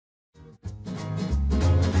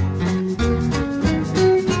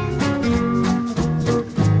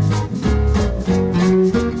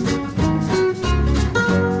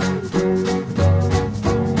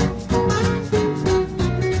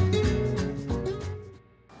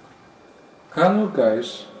Hello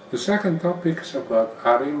guys, the second topic is about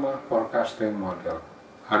ARIMA forecasting model.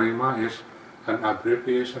 ARIMA is an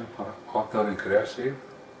abbreviation for autoregressive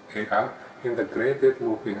AR integrated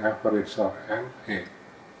moving average or MA.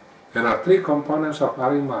 There are three components of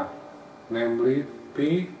ARIMA, namely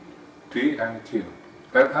P, D and Q.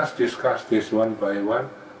 Let us discuss this one by one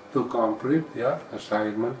to complete your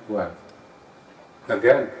assignment 1.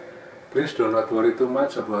 Again, please do not worry too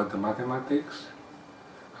much about the mathematics.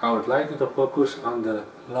 I would like you to focus on the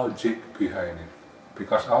logic behind it,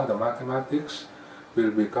 because all the mathematics will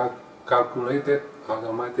be calculated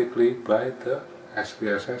automatically by the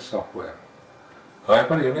SPSS software.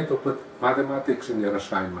 However, you need to put mathematics in your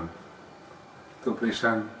assignment to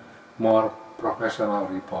present more professional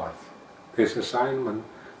report. This assignment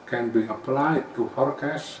can be applied to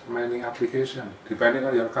forecast many applications depending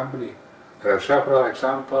on your company. There are several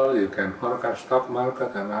examples. You can forecast stock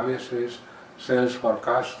market analysis, sales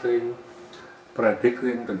forecasting,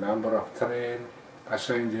 predicting the number of train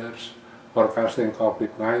passengers, forecasting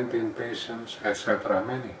COVID-19 patients, etc.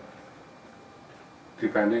 many,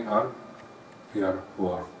 depending on your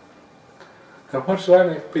work. The first one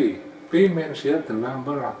is P. P means here the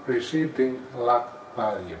number of preceding lag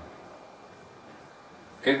value.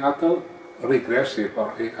 In autoregressive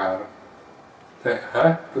or AR, they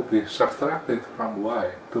have to be subtracted from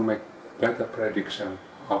Y to make better prediction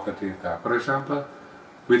of the data. For example,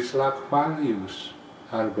 which lag values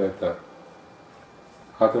are better?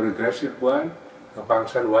 Autoregressive one, the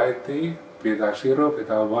function yt, beta 0,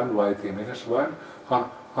 beta 1, yt minus 1,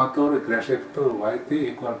 or autoregressive 2, yt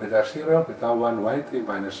equal beta 0, beta 1, yt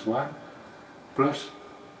minus 1, plus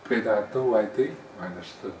beta 2, yt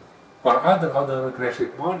minus 2. For other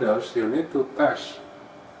autoregressive models, you need to test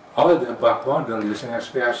all the above models using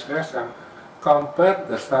SPSS and compare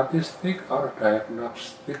the statistic or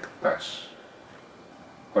diagnostic test.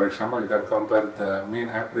 For example, you can compare the mean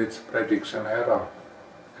average prediction error,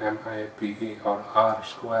 MAPE or R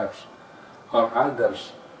squares, or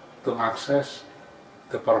others to access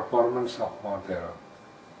the performance of model.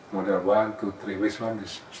 Model 1, 2, 3, which one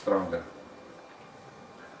is stronger?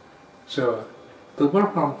 So, to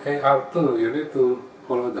perform AR2, you need to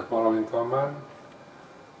follow the following command.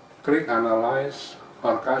 Click Analyze,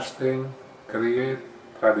 Forecasting, Create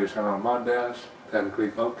Traditional Models, then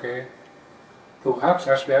click OK. To ask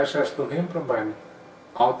SPSS to implement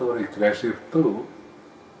autoregressive 2,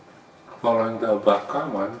 following the above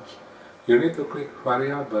commands, you need to click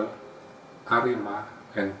Variable, ARIMA,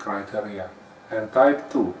 and Criteria, and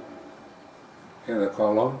type 2 in the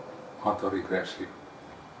column Autoregressive.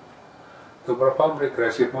 To perform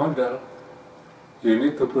regressive model, you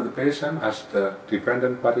need to put the patient as the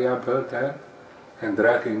dependent variable there and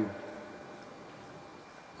dragging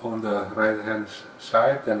on the right hand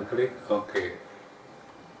side, then click OK.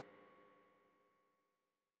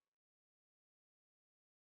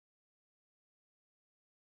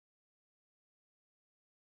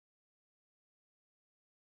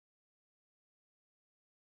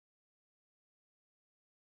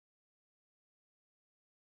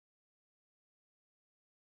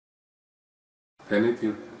 Then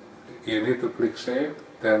you need to click Save,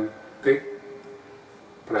 then tick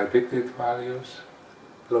Predicted Values,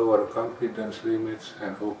 Lower Confidence Limits,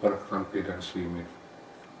 and Upper Confidence Limit.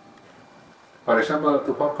 For example,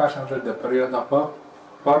 to forecast under the period above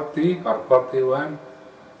 40 or 41,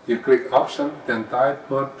 you click Option, then type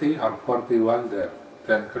 40 or 41 there,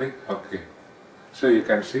 then click OK. So you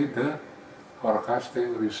can see the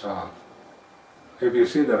forecasting result. If you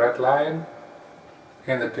see the red line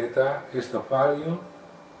in the data is the value,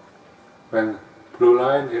 when blue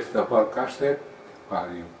line is the forecasted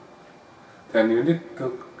value. Then you need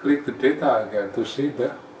to click the data again to see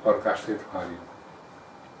the forecasted value.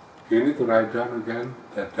 You need to write down again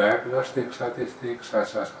the diagnostic statistics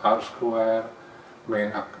such as R square,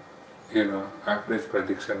 mean average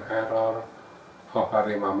prediction error of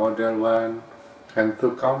ARIMA model 1, and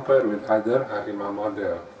to compare with other ARIMA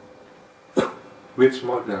model. Which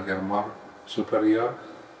model is more superior?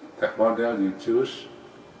 That model you choose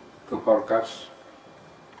to forecast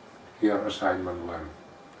your assignment 1.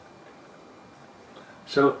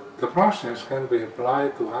 So the process can be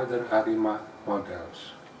applied to other ARIMA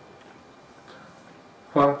models.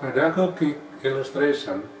 For pedagogic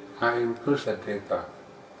illustration, I include the data.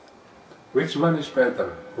 Which one is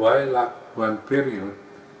better? Y lag 1 period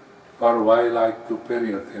or Y lag 2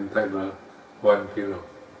 period in table 1 below?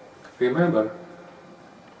 Remember,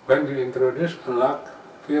 when you introduce a lag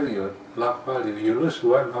period, lag value, you lose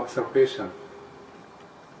one observation.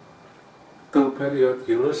 2 period,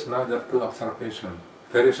 you lose another 2 observations.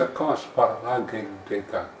 There is a cost for lagging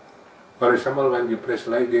data. For example, when you place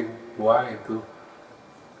lagging y into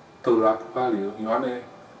 2 log value, you only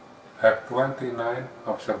have 29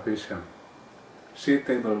 observations. See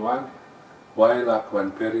table 1, y log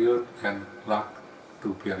 1 period and log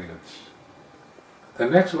 2 periods. The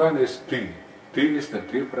next one is D. D is the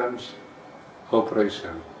difference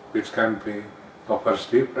operation, which can be a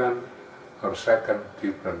first difference or second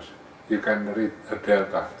difference. You can read a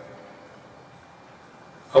delta.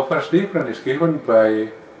 A first difference is given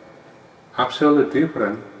by absolute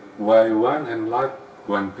difference y1 and log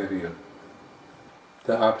 1 period.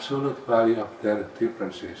 The absolute value of their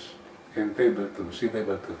differences in table 2, see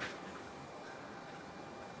table 2.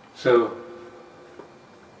 So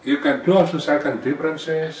you can do also second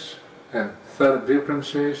differences and third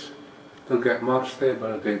differences to get more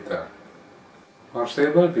stable data. More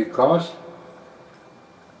stable because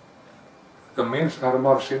the means are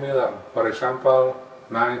more similar. For example,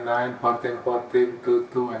 9, 9, 14, 14, 2,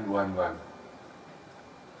 2, and 1, 1.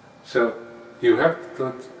 So you have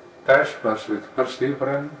to test first with first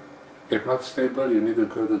difference. If not stable, you need to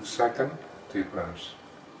go to the second difference.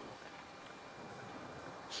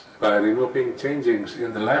 By removing changes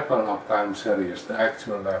in the level of time series, the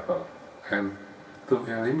actual level, and to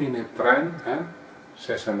eliminate trend and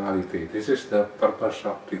seasonality. This is the purpose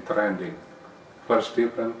of the trending. First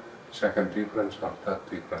difference, second difference, or third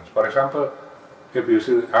difference. For example, if you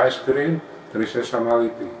see ice cream, there is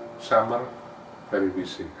seasonality. Summer, very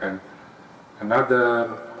busy. And another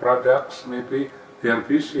products, maybe they are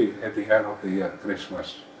busy at the end of the year,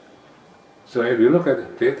 Christmas. So if you look at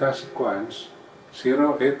the data sequence,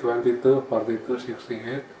 0, 8, 22, 42,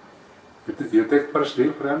 68, you take first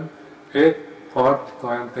difference, 8, 4,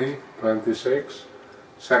 20, 26,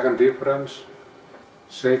 second difference,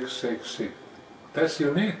 6, 6, 6. That's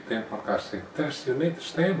you need in forecasting, that's you need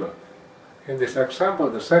stable. In this example,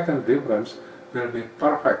 the second difference will be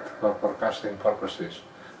perfect for forecasting purposes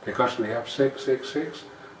because we have 6, 6, 6,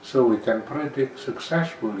 so we can predict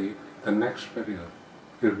successfully the next period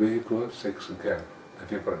will be equal 6 again, the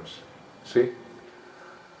difference. See?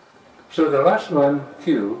 So the last one,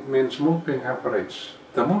 Q, means moving average.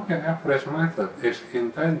 The moving average method is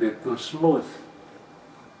intended to smooth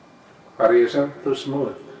variation, to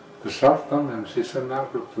smooth the short-term and seasonal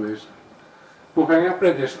fluctuation. Moving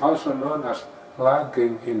average is also known as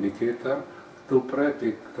lagging indicator to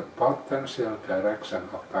predict the potential direction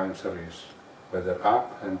of time series, whether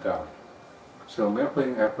up and down. So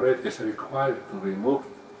moving average is required to remove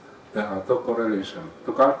the autocorrelation.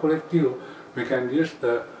 To calculate Q, we can use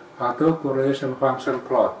the autocorrelation function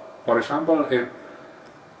plot. For example, if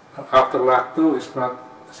after log 2 is not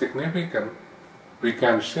significant, we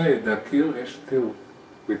can say that Q is 2.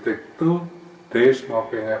 We take 2 days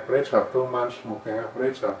moving average or 2 months moving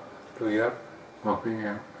average or 2 year moving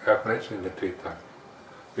average in the data,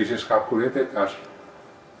 which is calculated as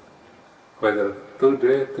whether 2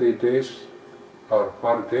 days, 3 days or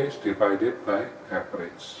 4 days divided by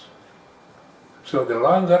average. So the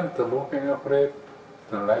longer the moving average,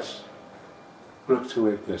 the less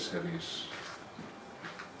fluctuate the series.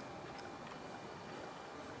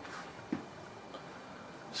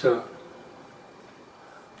 So,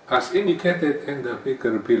 as indicated in the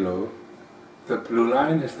figure below, the blue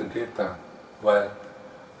line is the data, while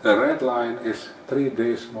the red line is 3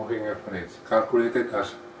 days moving average, calculated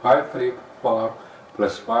as 534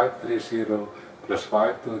 plus 530 plus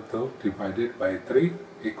 522 divided by 3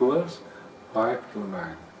 equals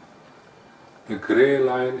 529. The gray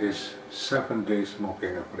line is 7 days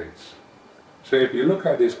moving average. So if you look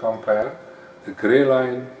at this, compare the gray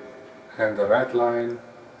line and the red line,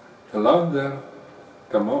 the longer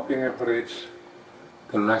the moving average,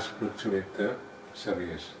 the less fluctuate the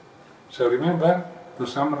series. So remember, to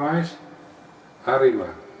summarize,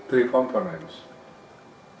 ARIMA, 3 components,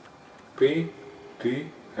 P, D,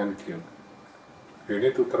 and Q. You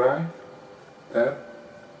need to try that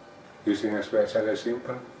using SPSS as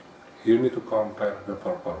simple. You need to compare the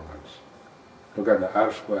performance. Look at the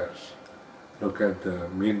R-squares, look at the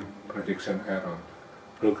mean prediction error,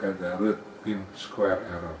 look at the root mean square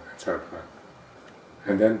error, etc.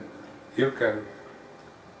 And then you can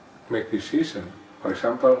make decision. For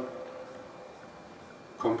example,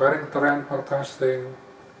 comparing trend forecasting,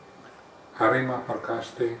 ARIMA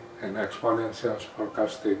forecasting, and exponentials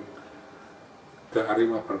forecasting, the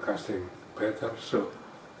ARIMA forecasting better. So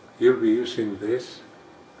you'll be using this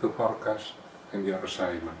to forecast in your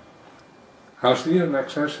assignment. I'll see you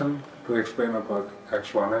next session to explain about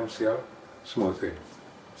exponential smoothing.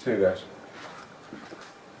 See you guys.